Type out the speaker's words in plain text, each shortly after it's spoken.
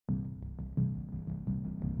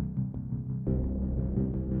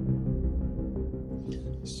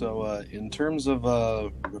So, in terms of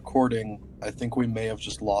recording, I think we may have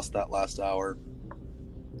just lost that last hour.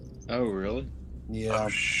 Oh, really? Yeah. Oh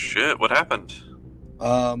shit! What happened?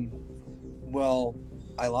 Well,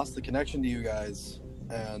 I lost the connection to you guys,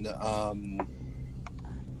 and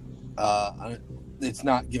it's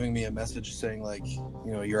not giving me a message saying like,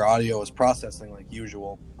 your audio is processing like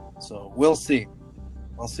usual. So we'll see.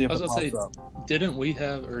 I'll see if I it was pops gonna say, up.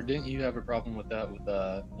 didn't you have a problem with that with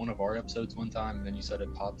one of our episodes one time, and then you said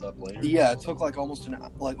it popped up later? Yeah, it took like almost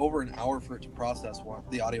over an hour for it to process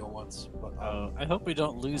the audio once. But I hope we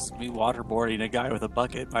don't lose me waterboarding a guy with a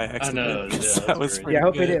bucket by accident. know, yeah, 'cause that's that was great. pretty Yeah, I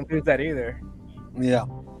hope we good. didn't lose that either. yeah.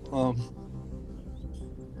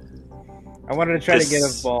 I wanted to try to get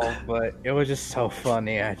This- involved, but it was just so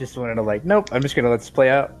funny. I just wanted to nope, I'm just gonna let this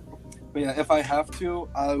play out. But yeah, if I have to,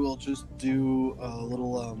 I will just do a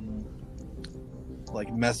little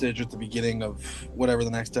message at the beginning of whatever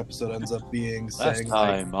the next episode ends up being, Last saying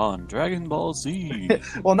time on Dragon Ball Z,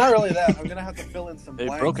 well, not really that. I'm gonna have to fill in some they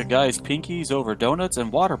blanks. broke a guy's pinkies over donuts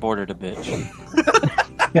and waterboarded a bitch.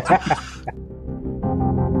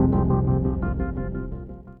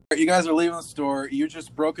 You guys are leaving the store. You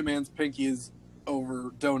just broke a man's pinkies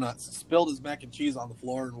over donuts, spilled his mac and cheese on the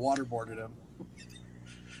floor, and waterboarded him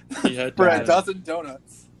He had for to- a dozen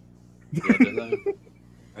donuts.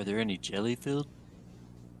 Are there any jelly filled?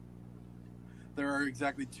 There are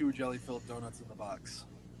exactly 2 jelly-filled donuts in the box.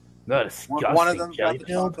 No, One of them's got the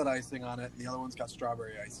jelly-filled. chocolate icing on it, and the other one's got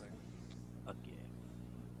strawberry icing.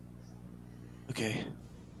 Okay.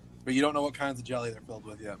 But you don't know what kinds of jelly they're filled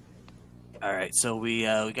with yet. All right. So we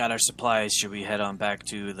got our supplies. Should we head on back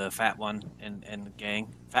to the fat one and the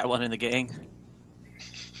gang? Fat one in the gang.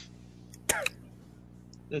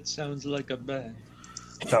 That sounds like a band.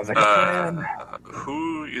 Sounds like a plan.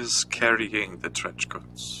 Who is carrying the trench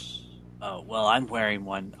coats? Oh well, I'm wearing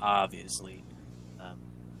one, obviously.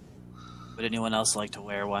 Would anyone else like to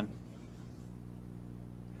wear one?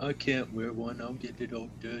 I can't wear one. I'll get it all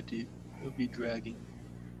dirty. I'll be dragging.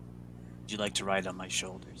 Would you like to ride on my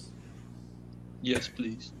shoulders? Yes,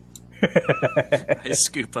 please. I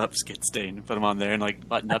scoop up Skitstain and put him on there and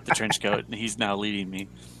button up the trench coat, and he's now leading me.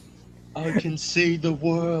 I can see the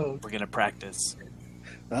world. We're gonna practice.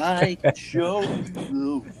 I show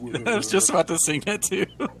the world. I was just about to sing that too.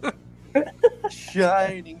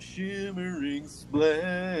 Shining, shimmering,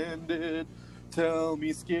 splendid. Tell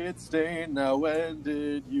me, Skitstain, now when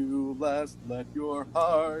did you last let your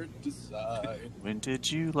heart decide? When did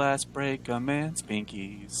you last break a man's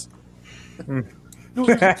pinkies?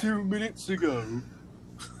 Just 2 minutes ago.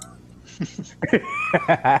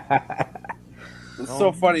 It's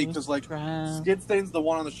so funny because Skidstain's the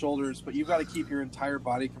one on the shoulders, but you've got to keep your entire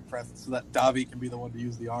body compressed so that Davi can be the one to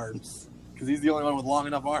use the arms because he's the only one with long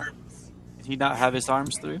enough arms. Did he not have his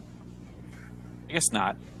arms through? I guess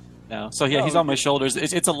not. No. So yeah, Oh, he's on my okay. shoulders.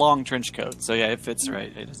 It's a long trench coat, so yeah, it fits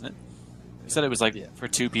right, isn't it? He said it was for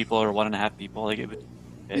 2 people or 1.5 people. It would.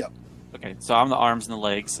 Fit. Yeah. Okay, so I'm the arms and the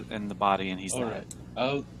legs and the body, and he's All the right.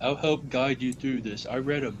 head. I'll help guide you through this. I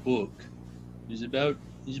read a book. It's about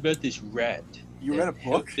this rat. You read a book?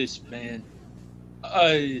 Helped this man.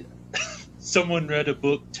 Someone read a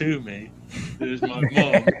book to me. It was my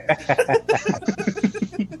mom.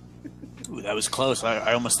 Ooh, that was close.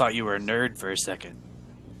 I almost thought you were a nerd for a second.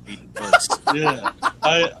 Reading books. Yeah,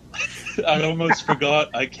 I almost forgot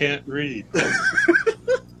I can't read.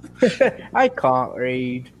 I can't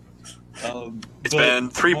read. It's been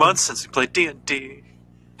 3 months since we played D&D.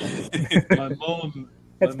 My mom.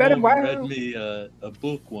 It's my been a mom while. read me a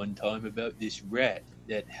book one time about this rat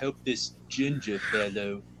that helped this ginger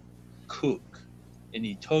fellow cook, and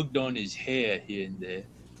he tugged on his hair here and there,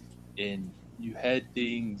 and you had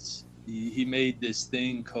things. He made this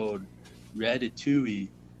thing called ratatouille,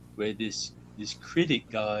 where this critic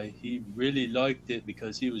guy, he really liked it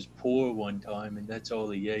because he was poor one time, and that's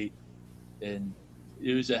all he ate, and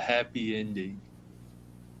it was a happy ending.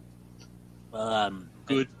 Well,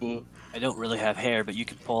 Good book. I don't really have hair, but you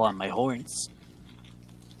can pull on my horns.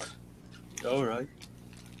 All right.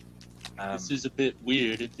 This is a bit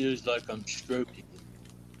weird. It feels like I'm stroking it.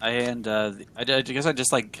 I guess I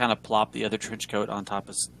just kind of plop the other trench coat on top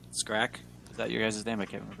of Scrack. Is that your guys' name? I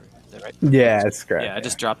can't remember. Is that right? Yeah, it's great. Yeah, I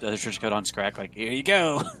just dropped the other trench coat on Scrack. Here you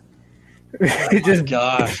go. It just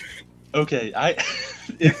Gosh. Okay,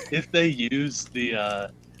 if they use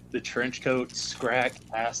the trench coat, Scrack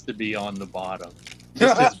has to be on the bottom.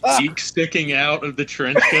 Just his beak sticking out of the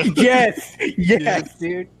trench coat. yes,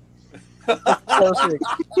 dude. Perfect.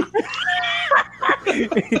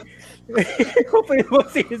 Hopefully, we'll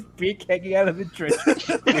see his beak hanging out of the trench.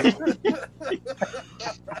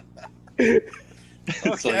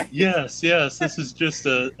 It's like, yes, this is just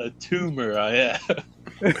a tumor I have.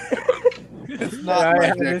 It's not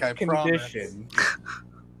my dick, I promise.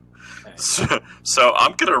 So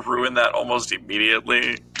I'm gonna ruin that almost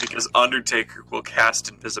immediately because Undertaker will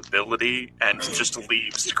cast invisibility and just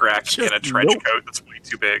leave Scrack in a trench coat that's way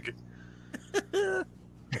too big.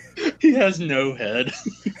 He has no head.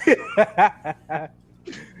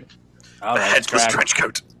 All right, Headless Scrack. trench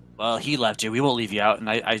coat. Well, he left you. We won't leave you out. And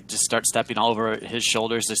I just start stepping all over his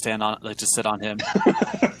shoulders to stand on, like to sit on him.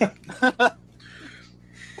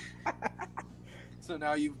 So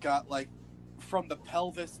now you've got like from the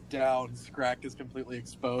pelvis down, Scrack is completely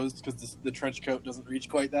exposed because the trench coat doesn't reach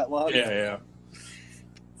quite that long. Yeah.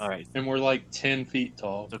 All right. And we're like 10 feet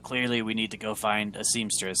tall. So clearly, we need to go find a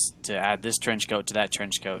seamstress to add this trench coat to that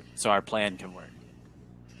trench coat, so our plan can work.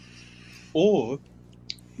 Or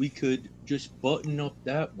we could just button up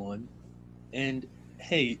that one. And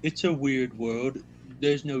hey, it's a weird world.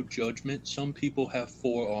 There's no judgment. Some people have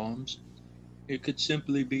 4 arms. It could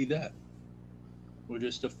simply be that. We're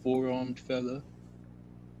just a 4-armed fella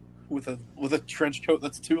With a trench coat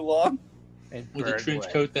that's too long. And with a trench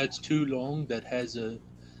coat that's too long that has a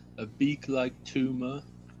beak-like tumor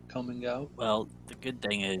coming out. Well, the good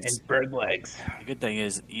thing is, and bird legs.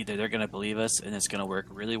 either they're going to believe us and it's going to work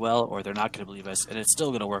really well, or they're not going to believe us and it's still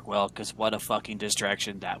going to work well, because what a fucking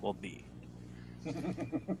distraction that will be.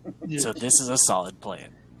 Yes. So this is a solid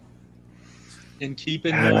plan. And keep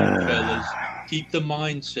in mind, fellas, keep the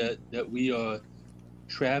mindset that we are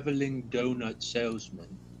traveling donut salesmen.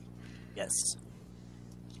 Yes.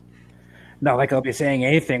 Not like I'll be saying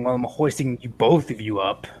anything while I'm hoisting both of you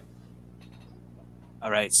up. All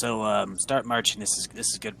right, so start marching. This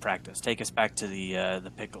is good practice. Take us back to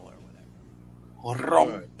the pickle or whatever.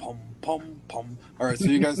 Rum, pum, pum, pum. All right, so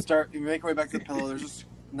you guys start. You make your way back to the pillow. There's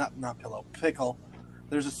not pillow, pickle.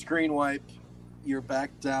 There's a screen wipe. You're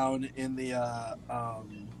back down in the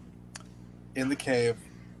cave,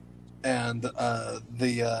 and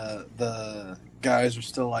the guys are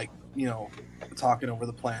still like talking over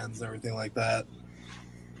the plans and everything like that.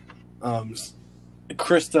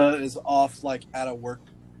 Krista is off like at a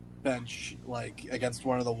workbench, like against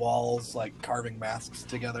one of the walls, like carving masks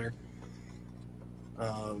together.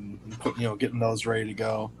 Getting those ready to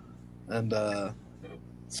go, and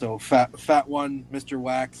so fat one, Mr.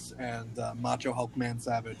 Wax, and Macho Hulk Man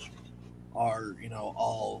Savage are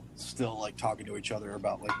all still like talking to each other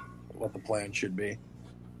about like what the plan should be.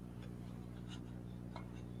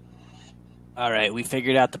 All right, we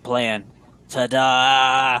figured out the plan.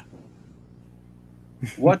 Ta-da!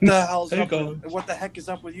 What the hell's Hey, up? guys. What the heck is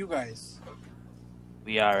up with you guys?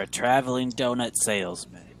 We are a traveling donut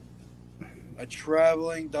salesman. A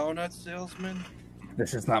traveling donut salesman?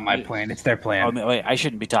 This is not my plan. It's their plan. Oh, wait, I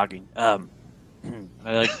shouldn't be talking. I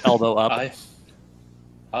like elbow up.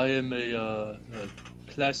 I am a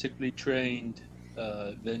classically trained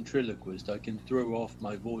ventriloquist. I can throw off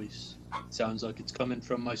my voice. It sounds like it's coming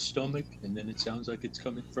from my stomach, and then it sounds like it's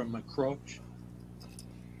coming from my crotch.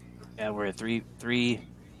 Yeah, we're a three-voiced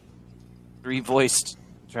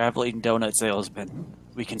traveling donut salesman.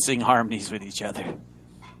 We can sing harmonies with each other.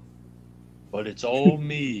 But it's all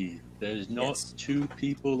me. There's not Yes. 2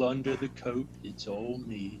 people under the coat. It's all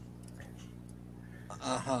me.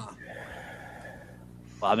 Uh-huh.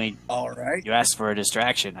 Well, I mean, All right. you asked for a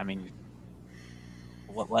distraction. I mean,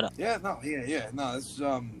 what? Yeah, no, this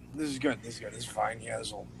is good. This is fine. Yeah,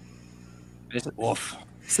 this will. Just Woof.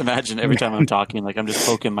 imagine every time I'm talking, like I'm just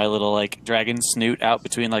poking my little like dragon snoot out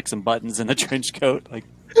between like some buttons in the trench coat, like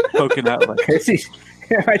poking out. Like,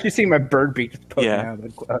 I just see my bird beak just poking Yeah. out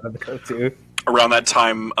of the coat too. Around that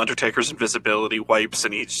time, Undertaker's invisibility wipes,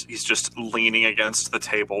 and he's just leaning against the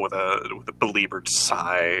table with a beleaguered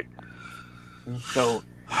sigh. so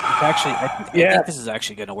it's actually, I think this is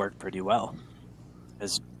actually going to work pretty well,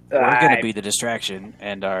 because we're going to be the distraction,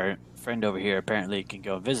 and our friend over here apparently can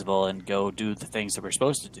go invisible and go do the things that we're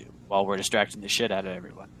supposed to do while we're distracting the shit out of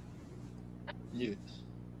everyone. Yes.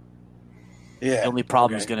 Yeah. The only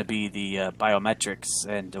problem is going to be the biometrics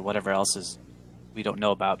and whatever else is we don't know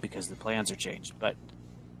about because the plans are changed. But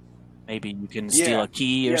maybe you can steal a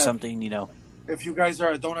key or something. If you guys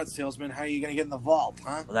are a donut salesman, how are you gonna get in the vault,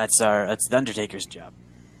 huh? Well, that's the Undertaker's job.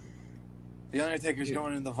 The Undertaker's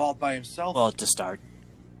going in the vault by himself. Well, to start,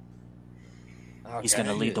 he's going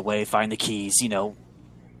to lead the way, find the keys.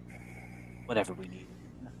 Whatever we need.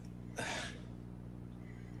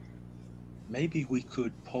 Maybe we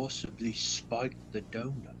could possibly spike the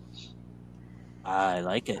donuts. I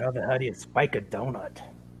like it. How the hell do you spike a donut?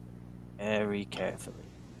 Very carefully.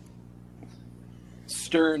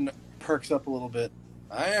 Stern perks up a little bit.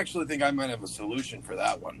 I actually think I might have a solution for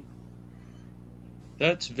that one.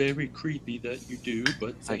 That's very creepy that you do, but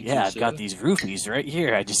It's like, thank yeah, you, I've got sir. these roofies right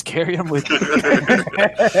here. I just carry them with me.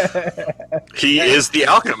 He is the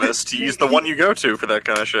alchemist. He's the one you go to for that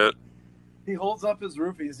kind of shit. He holds up his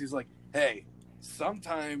roofies. He's like, "Hey,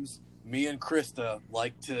 sometimes me and Krista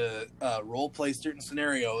like to role play certain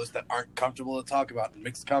scenarios that aren't comfortable to talk about in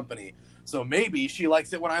mixed company. So maybe she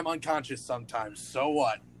likes it when I'm unconscious sometimes. So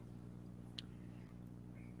what?"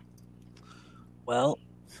 Well,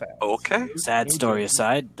 Okay. sad story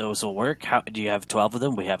aside, those will work. How do you have 12 of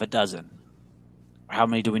them? We have a dozen. How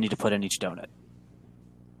many do we need to put in each donut?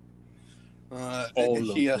 All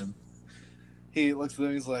he, of them. he looks at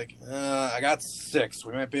them. He's like, "I got 6.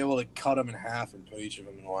 We might be able to cut them in half and put each of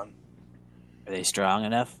them in one." Are they strong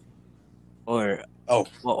enough? Or Oh,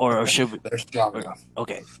 or should we? they're strong enough.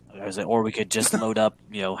 Okay, or we could just load up,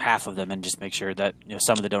 half of them and just make sure that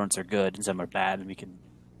some of the donuts are good and some are bad, and we can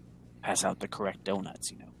pass out the correct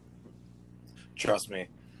donuts. Trust me,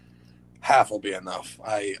 half will be enough.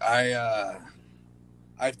 I've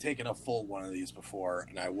taken a full one of these before,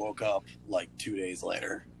 and I woke up like 2 days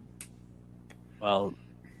later. Well,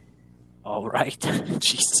 all right.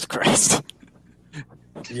 Jesus Christ.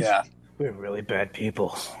 Yeah. We're really bad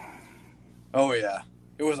people. Oh yeah.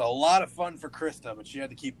 It was a lot of fun for Krista, but she had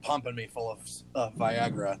to keep pumping me full of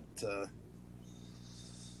Viagra to,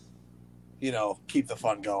 keep the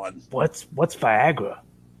fun going. What's Viagra?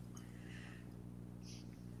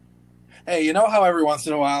 Hey, you know how every once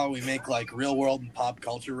in a while we make like real world and pop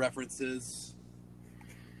culture references?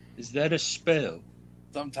 Is that a spell?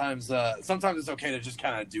 Sometimes it's okay to just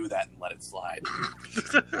kind of do that and let it slide.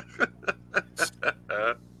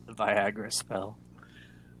 The Viagra spell.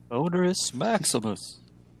 Odorous Maximus.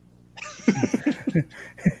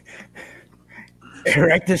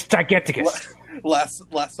 Erectus giganticus.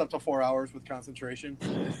 Lasts up to 4 hours with concentration.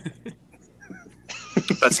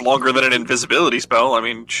 That's longer than an invisibility spell. I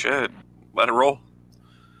mean, shit. Let it roll.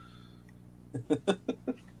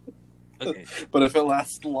 Okay. But if it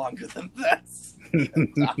lasts longer than this, No,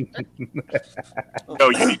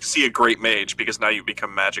 you need to see a great mage because now you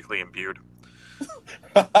become magically imbued.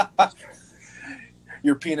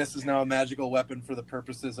 your penis is now a magical weapon for the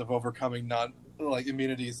purposes of overcoming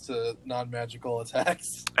immunities to non-magical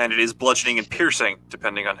attacks. And it is bludgeoning and piercing,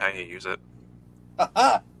 depending on how you use it.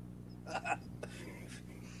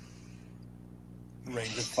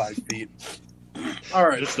 Range of 5 feet. All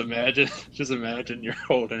right. Just imagine you're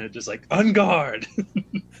holding it, just like on guard.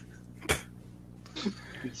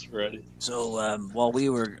 It's ready. So, while we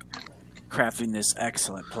were crafting this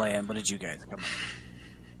excellent plan, what did you guys come up with?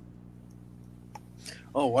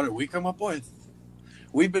 Oh, what did we come up with?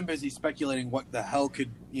 We've been busy speculating what the hell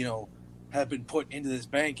could, have been put into this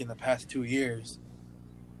bank in the past 2 years.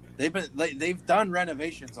 They've done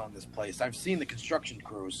renovations on this place. I've seen the construction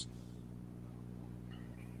crews.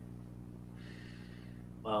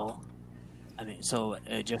 Well, I mean, so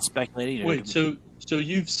just speculating. Wait, so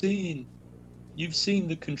you've seen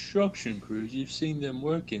the construction crews, you've seen them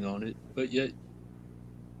working on it, but yet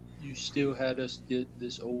you still had us get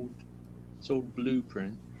this old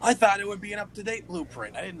blueprint. I thought it would be an up-to-date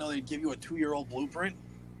blueprint. I didn't know they'd give you a 2-year-old blueprint.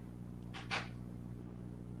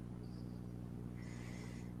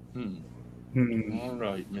 All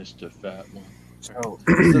right, Mr. Fat One. So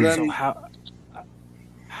So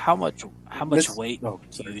how much Miss- weight oh,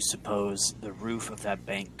 do sorry. you suppose the roof of that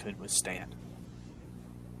bank could withstand?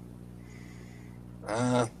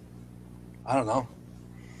 I don't know.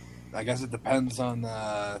 I guess it depends on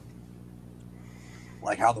how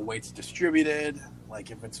the weight's distributed. Like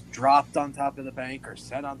if it's dropped on top of the bank or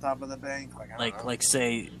set on top of the bank. I don't know. Like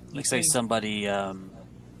say somebody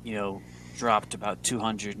dropped about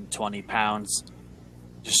 220 pounds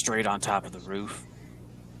just straight on top of the roof.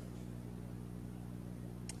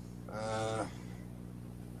 I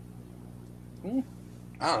don't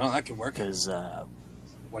know. That could work. Because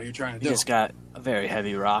What are you trying to we do? just got a very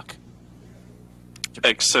heavy rock.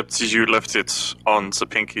 Except you left it on the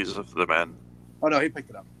pinkies of the man. Oh no, he picked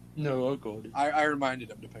it up. No, I got it. I reminded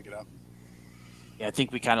him to pick it up. Yeah, I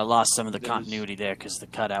think we kind of lost some of the There's- continuity there because the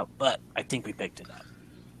cutout, but I think we picked it up.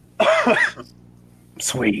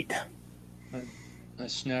 Sweet. I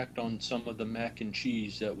snacked on some of the mac and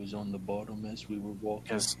cheese that was on the bottom as we were walking.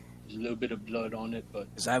 Because There's a little bit of blood on it, but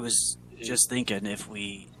I was just thinking if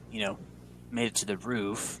we, made it to the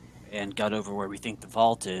roof and got over where we think the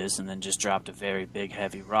vault is and then just dropped a very big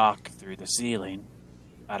heavy rock through the ceiling,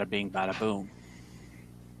 bada bing, bada boom.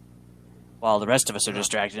 While the rest of us are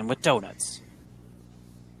distracted and with donuts.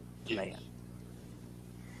 Man.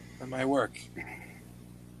 That might work.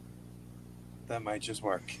 That might just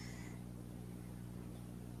work.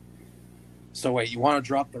 So wait, you want to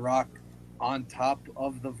drop the rock on top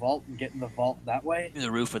of the vault and get in the vault that way?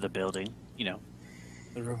 The roof of the building, you know.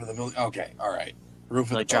 The roof of the building? Okay, all right. Roof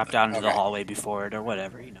of Like the drop building. down into the Okay. hallway before it or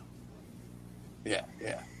whatever, you know. Yeah,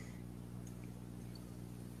 yeah.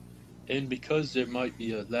 And because there might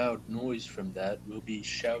be a loud noise from that, we'll be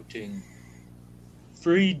shouting,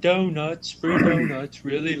 free donuts,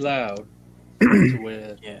 really loud, to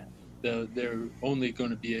where Yeah. they're only going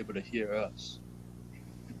to be able to hear us.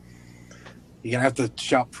 You're going to have to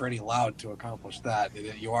shout pretty loud to accomplish that.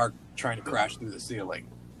 You are trying to crash through the ceiling.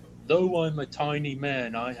 Though I'm a tiny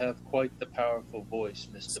man, I have quite the powerful voice,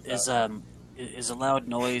 Mr. Bell. Is a loud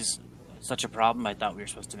noise such a problem? I thought we were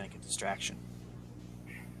supposed to make a distraction.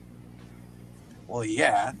 Well,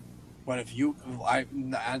 yeah. But if you...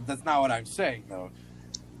 that's not what I'm saying, though.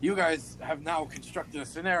 You guys have now constructed a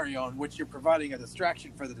scenario in which you're providing a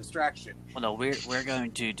distraction for the distraction. Well, no, we're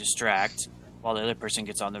going to distract while the other person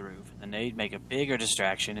gets on the roof, and they make a bigger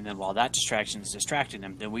distraction, and then while that distraction is distracting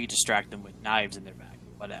them, then we distract them with knives in their back,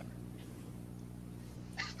 whatever.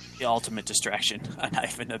 The ultimate distraction, a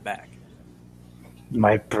knife in the back.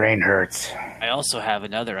 My brain hurts. I also have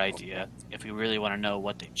another idea, if we really want to know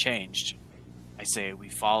what they changed. I say we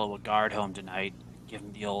follow a guard home tonight, give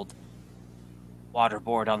him the old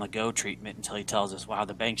waterboard on the go treatment until he tells us, wow,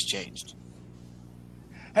 the bank's changed.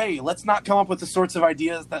 Hey, let's not come up with the sorts of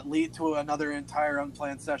ideas that lead to another entire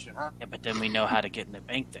unplanned session, huh? Yeah, but then we know how to get in the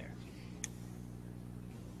bank there.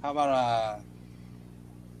 How about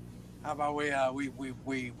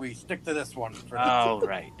we stick to this one for Oh,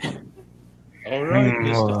 right. All right,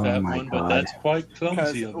 Mr. Oh Fat my One, but God. that's quite because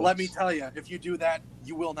clumsy of us. let me tell you, if you do that,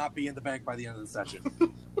 you will not be in the bank by the end of the session,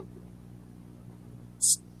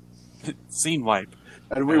 Scene wipe.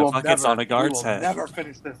 and we And will the bucket's never, on a guard's we will head. never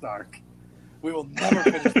finish this arc. We will never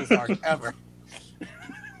finish this arc ever.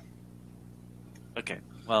 Okay,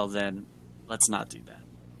 well then, let's not do that.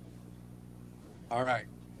 All right,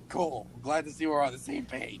 cool. I'm glad to see we're on the same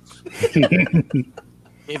page.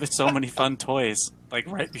 Gave us so many fun toys, like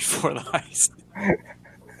right before the heist.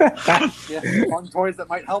 Yeah, fun toys that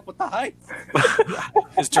might help with the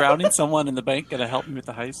heist. Is drowning someone in the bank going to help me with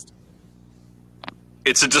the heist?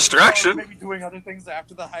 It's a Or distraction. maybe doing other things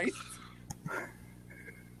after the heist.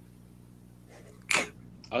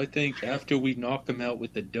 I think after we knock them out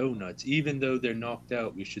with the donuts, even though they're knocked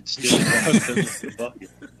out, we should still drown them with the bucket.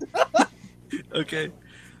 Okay.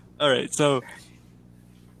 All right, so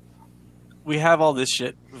we have all this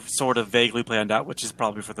shit sort of vaguely planned out, which is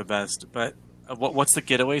probably for the best. But what's the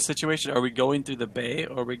getaway situation? Are we going through the bay,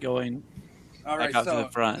 or are we going All right, out to so the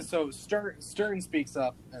front? so Stern speaks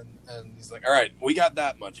up and he's like, "All right, we got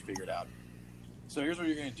that much figured out. So here's what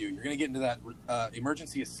you're going to do. You're going to get into that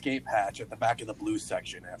emergency escape hatch at the back of the blue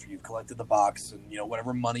section after you've collected the box and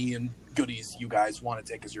whatever money and goodies you guys want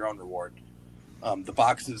to take as your own reward. The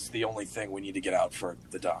box is the only thing we need to get out for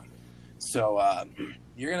the dawn. So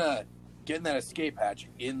you're going to get in that escape hatch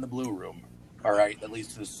in the blue room. All right, that leads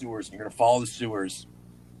to the sewers. And you're going to follow the sewers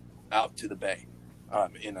out to the bay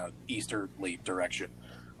in a easterly direction.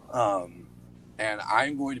 And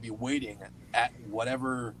I'm going to be waiting at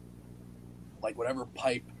whatever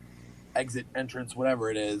pipe, exit, entrance,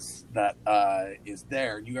 whatever it is that is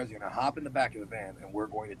there. You guys are going to hop in the back of the van, and we're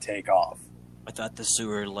going to take off. I thought the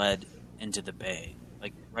sewer led into the bay,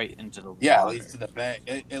 like right into the Yeah, it water. leads to the bay.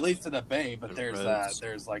 It leads to the bay, but The there's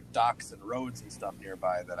roads. like docks and roads and stuff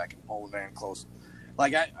nearby that I can pull the van close.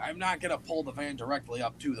 Like I'm not going to pull the van directly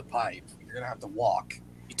up to the pipe. You're going to have to walk.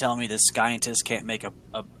 You telling me this scientist can't make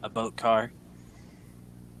a boat car?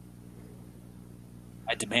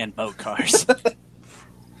 I demand boat cars.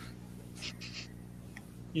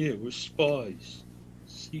 Yeah, we're spies.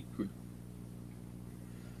 Secret.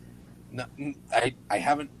 No, I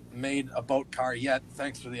haven't made a boat car yet.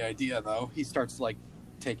 Thanks for the idea, though. He starts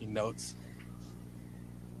taking notes.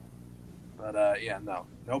 But yeah,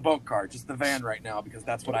 no boat car, just the van right now because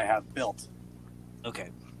that's what I have built. Okay,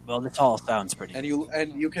 well this all sounds pretty. And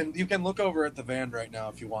you can look over at the van right now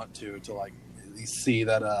if you want to at least see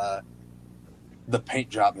that the paint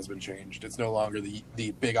job has been changed. It's no longer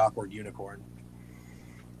the big awkward unicorn.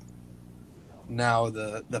 Now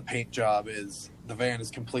the paint job is the van is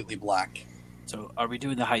completely black. So are we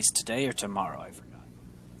doing the heist today or tomorrow? I forgot.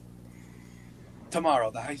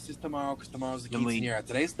 Tomorrow, the heist is tomorrow because tomorrow's the Can we- quinceanera.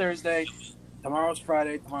 Today's Thursday. Tomorrow's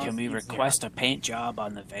Friday. Tomorrow's Can we the quinceanera. request a paint job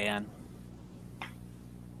on the van?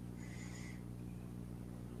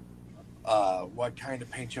 What kind of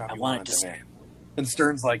paint job I you want want it on to the van? And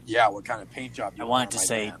Stern's like, yeah, what kind of paint job you I want want to on my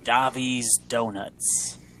say van? Davi's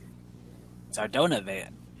Donuts. It's our donut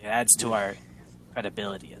van. It adds to our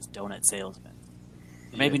credibility as donut salesmen.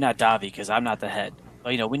 Maybe not Davi because I'm not the head.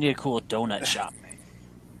 But we need a cool donut shop name.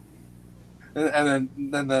 And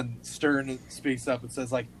then Stern speaks up and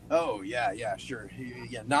says like, "Oh yeah, sure,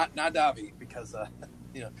 yeah, not Davi, because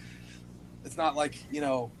you know, it's not like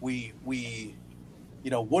we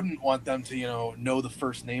wouldn't want them to know the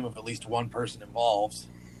first name of at least one person involved."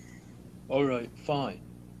 All right, fine.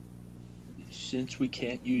 Since we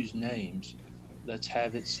can't use names, let's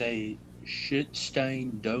have it say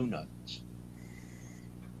Shit-Stained Donuts.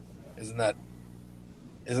 Isn't that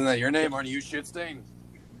your name? Aren't you Shitstain?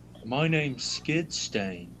 My name's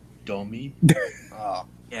Skid-Stain, dummy. Oh.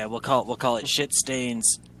 Yeah, we'll call it Shit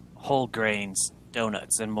Stains, Whole Grains,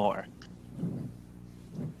 Donuts, and more.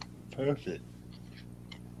 Perfect.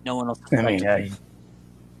 No one else. I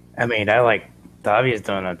like Davia's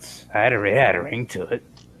donuts. I had a ring to it.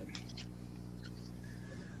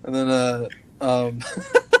 And then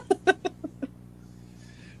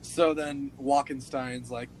so then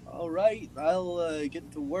Walkenstein's like, "All right, I'll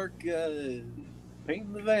get to work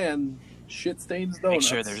painting the van. Shit Stains Donuts." Make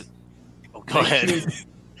sure there's. Oh, go ahead.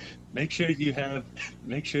 Make sure you have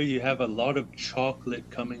a lot of chocolate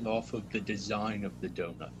coming off of the design of the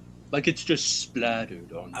donut. Like it's just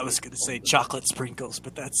splattered on. I was going to say chocolate sprinkles,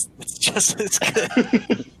 but that's just as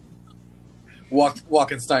good.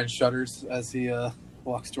 Walkenstein shudders as he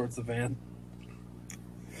walks towards the van.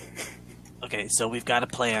 Okay, so we've got a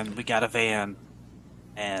plan. We got a van,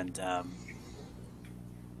 and I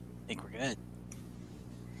think we're good.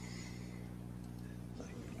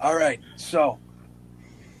 All right, so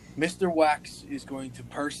Mr. Wax is going to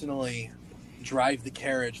personally drive the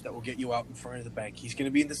carriage that will get you out in front of the bank. He's going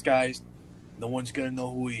to be in disguise. No one's going to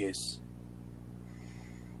know who he is.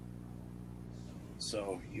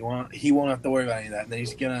 So he won't have to worry about any of that. And then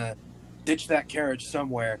he's going to ditch that carriage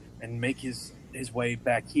somewhere and make his way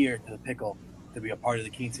back here to the Pickle to be a part of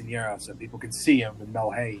the quinceañera so people can see him and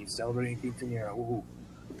know, hey, he's celebrating quinceañera. Woo-hoo.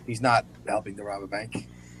 He's not helping to rob a bank.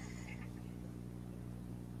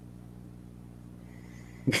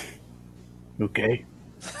 Okay.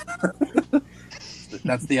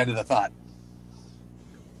 That's the end of the thought.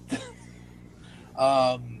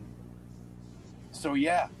 So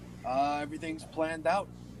yeah, everything's planned out.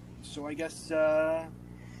 So I guess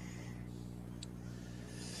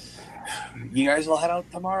you guys will head out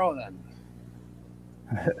tomorrow then.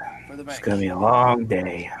 For the bank. It's gonna be a long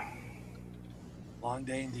day. Long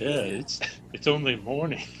day indeed. Yeah, it's only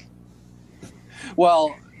morning.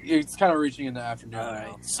 Well, it's kind of reaching in the afternoon. All now.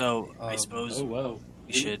 right, so I suppose Oh wow.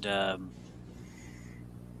 we should find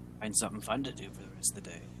something fun to do for the rest of the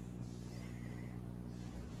day.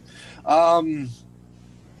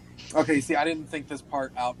 Okay, see, I didn't think this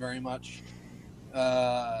part out very much.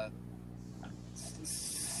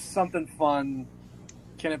 Something fun.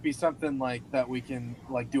 Can it be something like that we can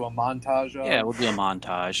do a montage of? Yeah, we'll do a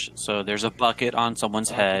montage. So there's a bucket on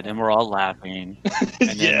someone's head, and we're all laughing. And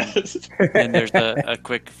then, Yes. then there's a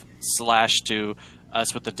quick slash to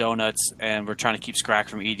us with the donuts, and we're trying to keep Scrack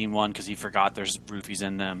from eating one because he forgot there's roofies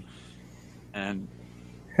in them. And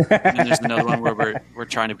then there's another one where we're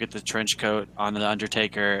trying to get the trench coat on the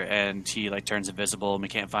Undertaker, and he turns invisible, and we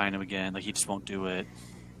can't find him again. He just won't do it.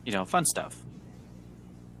 Fun stuff.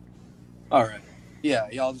 All right. Yeah,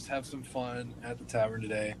 y'all just have some fun at the tavern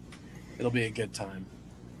today. It'll be a good time.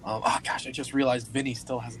 Oh gosh, I just realized Vinny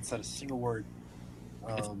still hasn't said a single word.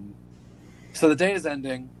 So the day is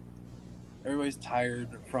ending. Everybody's tired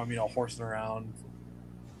from horsing around.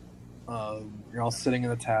 You're all sitting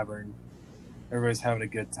in the tavern. Everybody's having a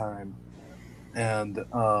good time, and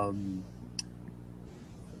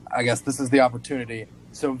I guess this is the opportunity.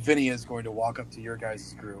 So Vinny is going to walk up to your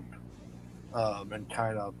guys' group and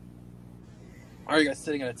kind of. Are you guys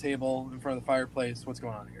sitting at a table in front of the fireplace? What's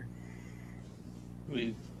going on here?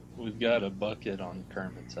 We've got a bucket on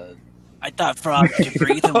Kermit's head. I thought Frog could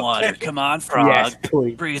breathe in water. Come on, Frog. Yes,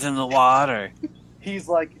 please. Breathe in the water. He's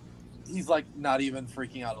not even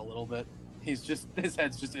freaking out a little bit. He's just, his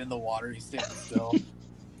head's just in the water. He's standing still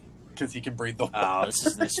because he can breathe the water. Oh, this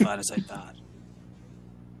isn't as fun as I thought.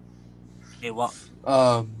 Hey, well,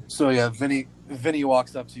 So yeah, Vinny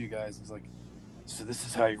walks up to you guys and is like, "So this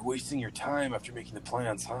is how you're wasting your time after making the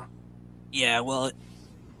plans, huh?" yeah, well,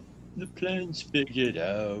 The plan's figured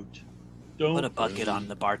out. Don't put a bucket worry. on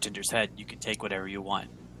the bartender's head. You can take whatever you want.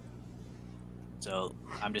 So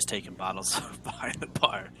I'm just taking bottles behind the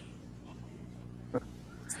bar.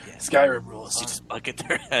 Yeah, Skyrim rules, You huh? just bucket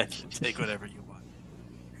their head and take whatever you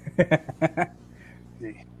want.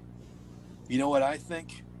 You know what I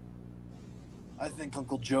think? I think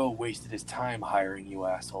Uncle Joe wasted his time hiring you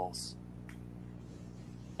assholes.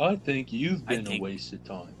 I think you've been think- a waste of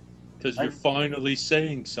time. Because you're finally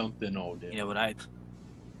saying something all day. You know what I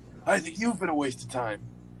I think you've been a waste of time.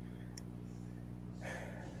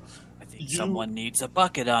 think Someone needs a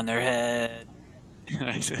bucket on their head.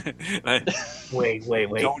 Wait.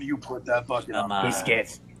 Don't you put that bucket on my Hey, head.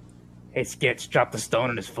 Skits. Hey, Skits, drop the stone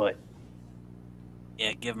on his foot.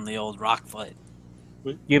 Yeah, give him the old rock foot.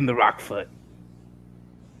 Give him the rock foot.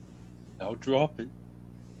 I'll drop it.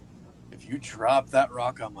 If you drop that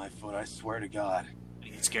rock on my foot, I swear to God.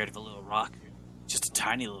 You get scared of a little rock? Just a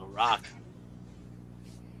tiny little rock.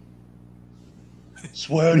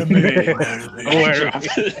 Swear to me.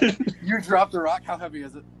 You drop the rock? How heavy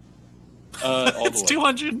is it? All It's the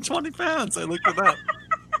way. 220 pounds. I looked it up.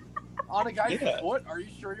 On a guy's Yeah. foot? Are you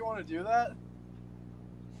sure you want to do that?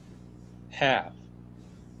 Half.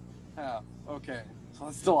 Yeah. Okay. So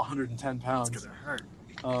that's still 110 pounds. It's gonna hurt.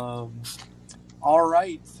 All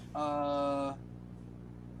right. Hang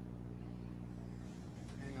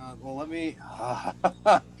on. Well, let me.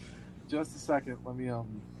 Just a second. Let me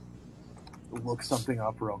look something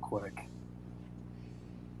up real quick.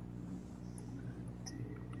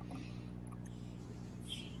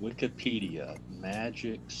 Wikipedia.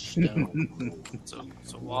 Magic stone.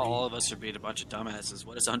 So while all of us are being a bunch of dumbasses,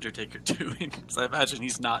 what is Undertaker doing? Because I imagine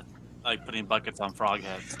he's not like putting buckets on frog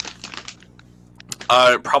heads.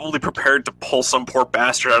 Probably prepared to pull some poor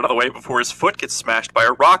bastard out of the way before his foot gets smashed by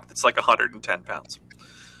a rock that's like 110 pounds.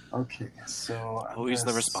 Okay. So. I'm Who is the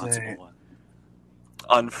gonna responsible say- one?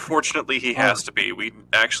 Unfortunately, he has to be. We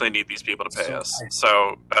actually need these people to pay So us.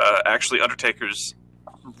 So, actually, Undertaker's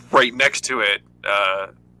right next to it,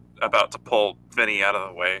 about to pull Vinny out of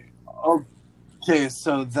the way. Okay.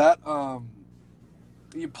 So that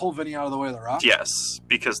you pull Vinny out of the way of the rock. Yes,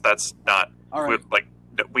 because that's not All right. like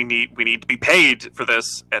we need to be paid for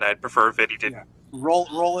this, and I'd prefer Vinny to. Yeah.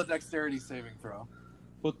 Roll a dexterity saving throw.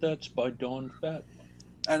 But that's by Don Fat.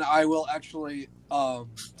 And I will actually,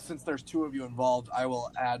 since there's two of you involved, I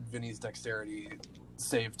will add Vinny's dexterity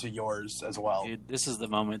save to yours as well. Dude, this is the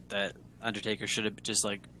moment that Undertaker should have just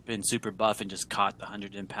like been super buff and just caught the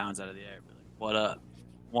 110 pounds out of the air. Be like, what up?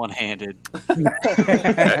 One-handed.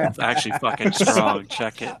 It's actually fucking strong.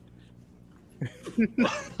 Check it.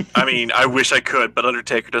 I mean, I wish I could, but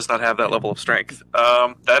Undertaker does not have that level of strength.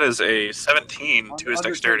 That is a 17 to his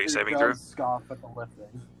dexterity Undertaker saving throw. does scoff at the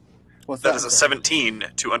lifting. What's That is a sorry? 17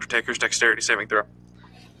 to Undertaker's dexterity saving throw.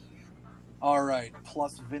 All right,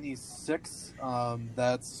 plus Vinny's 6.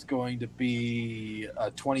 That's going to be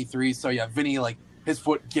 23. So yeah, Vinny, like, his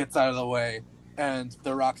foot gets out of the way, and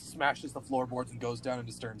the rock smashes the floorboards and goes down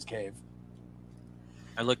into Stern's cave.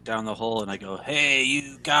 I look down the hole and I go, "Hey,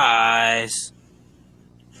 you guys!"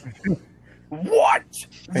 What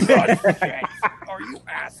the shit are you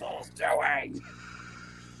assholes doing?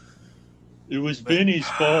 It was Vinny's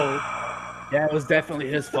fault. Yeah, it was definitely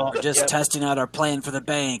his fault. We're just Yep. testing out our plan for the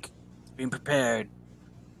bank. Being prepared.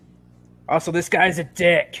 Also, this guy's a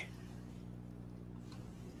dick.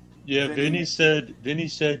 Yeah, Vinny- Vinny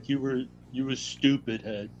said you were stupid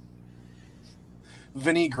head.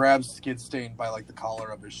 Vinny grabs Skidstain by like the collar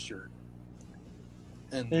of his shirt,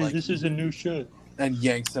 and Hey, like this is a new shirt. and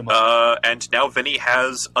yanks him up. And now Vinny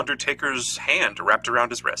has Undertaker's hand wrapped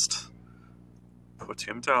around his wrist. Put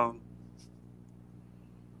him down.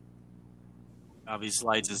 He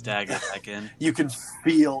slides his dagger back in. You can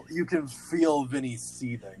feel Vinny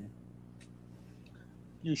seething.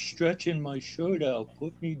 You're stretching my shirt out.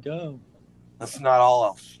 Put me down. That's not all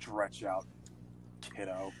I'll stretch out,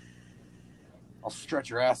 kiddo. I'll stretch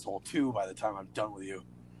your asshole too by the time I'm done with you.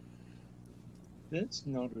 That's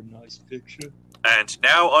not a nice picture. And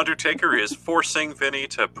now Undertaker is forcing Vinny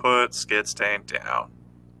to put Skidstain down.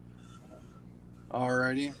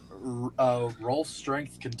 Alrighty. Roll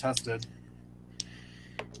strength contested.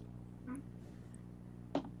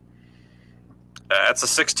 That's a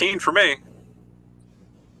 16 for me.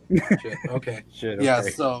 Shit. Okay. Shit, Yeah, okay.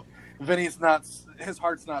 so Vinny's not, his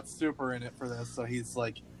heart's not super in it for this, so he's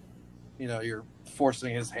like, you know, you're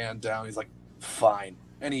forcing his hand down. He's like, fine.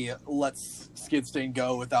 And he lets Skidstain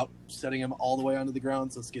go without setting him all the way onto the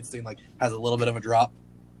ground, so Skidstain like has a little bit of a drop.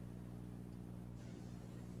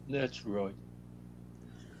 That's right.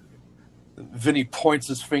 Vinny points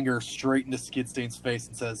his finger straight into Skidstain's face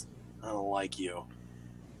and says, I don't like you.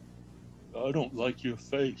 I don't like your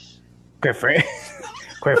face. Quite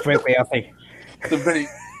frankly, I think So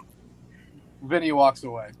Vinny walks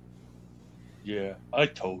away. Yeah, I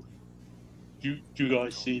told you. You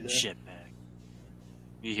guys see that? Shitbag.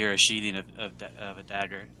 You hear a sheathing of a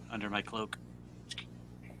dagger under my cloak.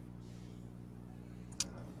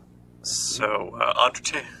 So,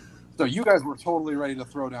 Undertaker. So you guys were totally ready to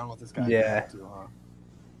throw down with this guy. Yeah. Too, huh?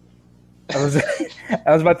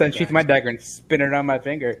 I was about to unsheath my dagger and spin it on my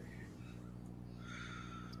finger.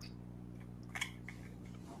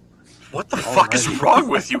 What the fuck is wrong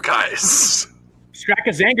with you guys? Strack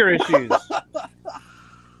has anger issues.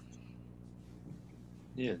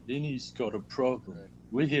 Yeah, Vinny's got a problem.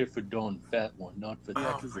 We're here for Don Fat One, not for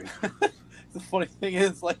that freak. The funny thing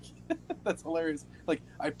is, like, that's hilarious. Like,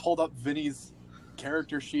 I pulled up Vinny's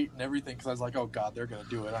character sheet and everything because I was like, oh god, they're gonna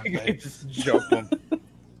do it, aren't they? Just joke them.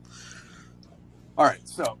 All right,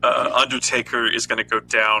 so Undertaker is going to go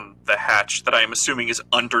down the hatch that I am assuming is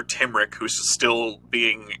under Timric, who's still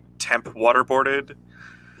being temp waterboarded,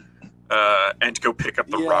 and go pick up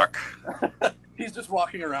the rock. He's just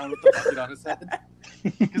walking around with the bucket on his head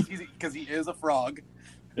because he is a frog.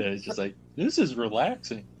 Yeah, it's just like, this is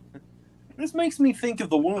relaxing. This makes me think of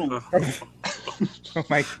the womb. Oh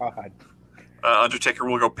my god. Undertaker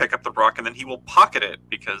will go pick up the rock, and then he will pocket it,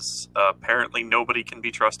 because apparently nobody can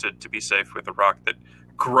be trusted to be safe with a rock that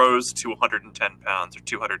grows to 110 pounds, or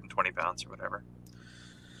 220 pounds, or whatever.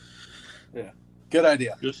 Yeah, good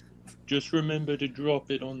idea. Just remember to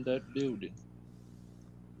drop it on that building.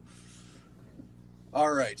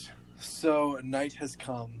 All right, so night has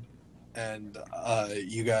come, and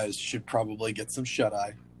you guys should probably get some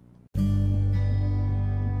shut-eye.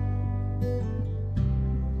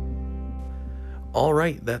 All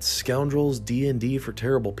right, that's Scoundrels D&D for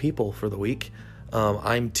Terrible People for the week.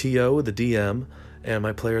 I'm T.O., the DM, and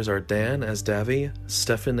my players are Dan as Davy,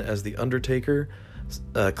 Stefan as the Undertaker,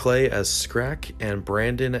 Clay as Scrack, and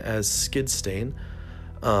Brandon as Skidstain.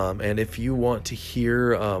 And if you want to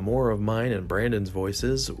hear more of mine and Brandon's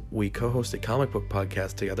voices, we co-host a comic book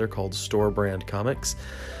podcast together called Store Brand Comics,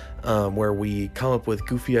 where we come up with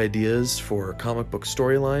goofy ideas for comic book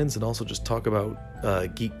storylines and also just talk about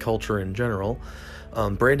geek culture in general.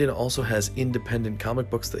 Brandon also has independent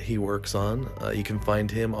comic books that he works on. You can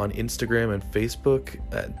find him on Instagram and Facebook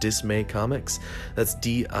at Dismay Comics. That's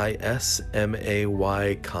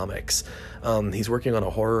DISMAY Comics. He's working on a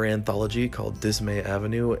horror anthology called Dismay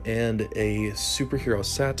Avenue and a superhero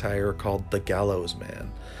satire called The Gallows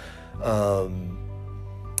Man.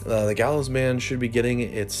 The Gallows Man should be getting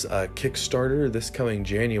its Kickstarter this coming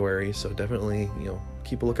January, so definitely,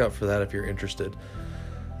 keep a lookout for that if you're interested.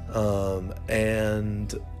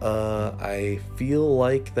 I feel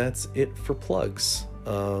like that's it for plugs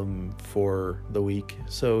for the week.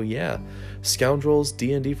 So yeah, Scoundrels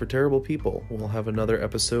D&D for Terrible People. We'll have another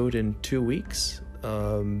episode in 2 weeks.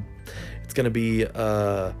 It's gonna be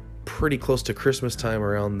pretty close to Christmas time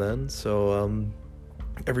around then, so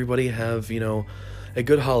everybody have a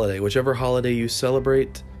good holiday. Whichever holiday you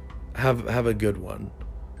celebrate, have a good one.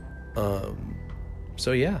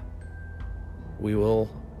 So yeah, we will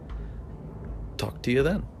talk to you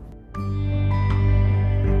then.